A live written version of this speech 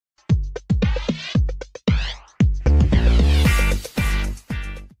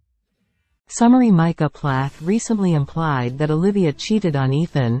Summary: Micah Plath recently implied that Olivia cheated on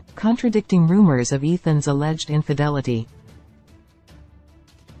Ethan, contradicting rumors of Ethan's alleged infidelity.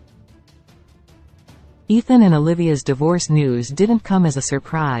 Ethan and Olivia's divorce news didn't come as a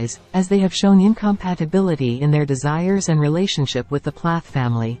surprise, as they have shown incompatibility in their desires and relationship with the Plath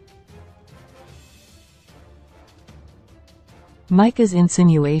family. Micah's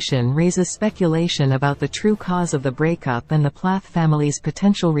insinuation raises speculation about the true cause of the breakup and the Plath family's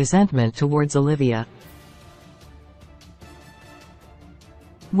potential resentment towards Olivia.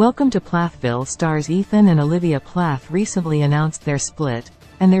 Welcome to Plathville stars Ethan and Olivia Plath recently announced their split,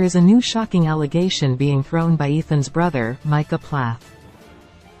 and there is a new shocking allegation being thrown by Ethan's brother, Micah Plath.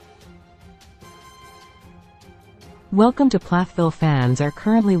 Welcome to Plathville fans are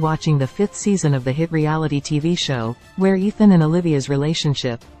currently watching the 5th season of the hit reality TV show, where Ethan and Olivia's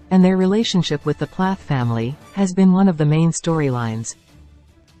relationship, and their relationship with the Plath family, has been one of the main storylines.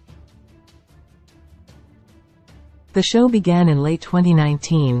 The show began in late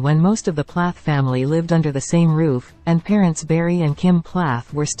 2019 when most of the Plath family lived under the same roof, and parents Barry and Kim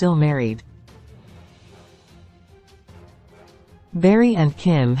Plath were still married. Barry and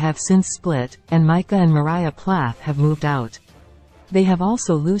Kim have since split, and Micah and Mariah Plath have moved out. They have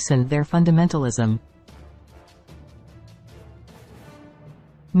also loosened their fundamentalism.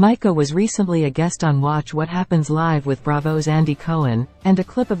 Micah was recently a guest on Watch What Happens Live with Bravo's Andy Cohen, and a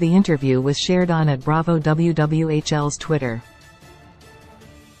clip of the interview was shared on @Bravo WWHL's Twitter.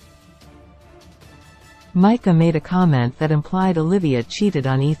 Micah made a comment that implied Olivia cheated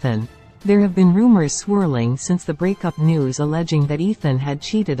on Ethan. There have been rumors swirling since the breakup news alleging that Ethan had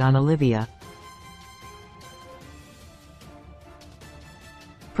cheated on Olivia.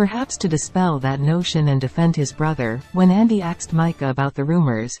 Perhaps to dispel that notion and defend his brother, when Andy asked Micah about the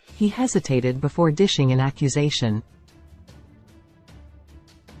rumors, he hesitated before dishing an accusation.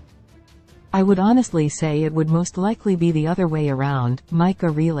 "I would honestly say it would most likely be the other way around," Micah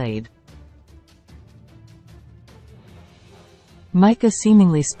relayed. Micah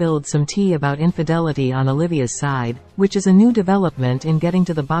seemingly spilled some tea about infidelity on Olivia's side, which is a new development in getting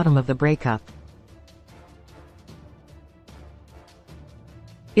to the bottom of the breakup.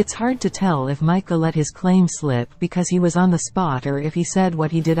 It's hard to tell if Micah let his claim slip because he was on the spot or if he said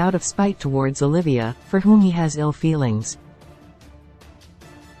what he did out of spite towards Olivia, for whom he has ill feelings.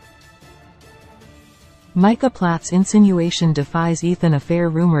 Micah Plath's insinuation defies Ethan affair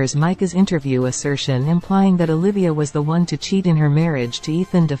rumors. Micah's interview assertion implying that Olivia was the one to cheat in her marriage to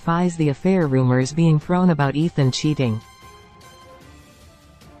Ethan defies the affair rumors being thrown about Ethan cheating.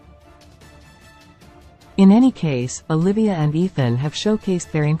 In any case, Olivia and Ethan have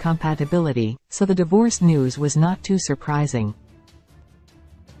showcased their incompatibility, so the divorce news was not too surprising.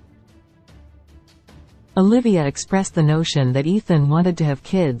 Olivia expressed the notion that Ethan wanted to have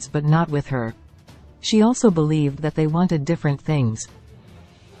kids but not with her. She also believed that they wanted different things.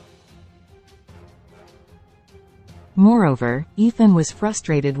 Moreover, Ethan was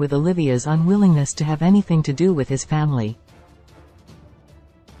frustrated with Olivia's unwillingness to have anything to do with his family.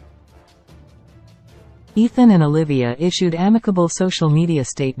 Ethan and Olivia issued amicable social media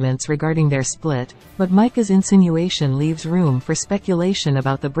statements regarding their split, but Micah's insinuation leaves room for speculation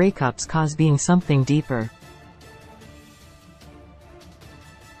about the breakup's cause being something deeper.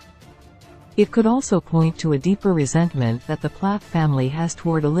 It could also point to a deeper resentment that the Plath family has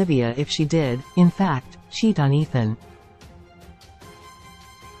toward Olivia if she did, in fact, cheat on Ethan.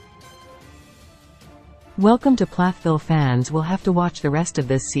 Welcome to Plathville fans will have to watch the rest of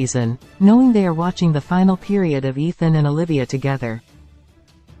this season, knowing they are watching the final period of Ethan and Olivia together.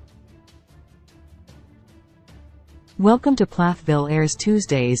 Welcome to Plathville airs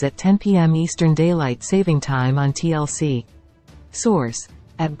Tuesdays at 10 p.m. Eastern Daylight Saving Time on TLC. Source: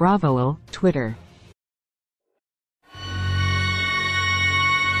 @Bravo, Twitter.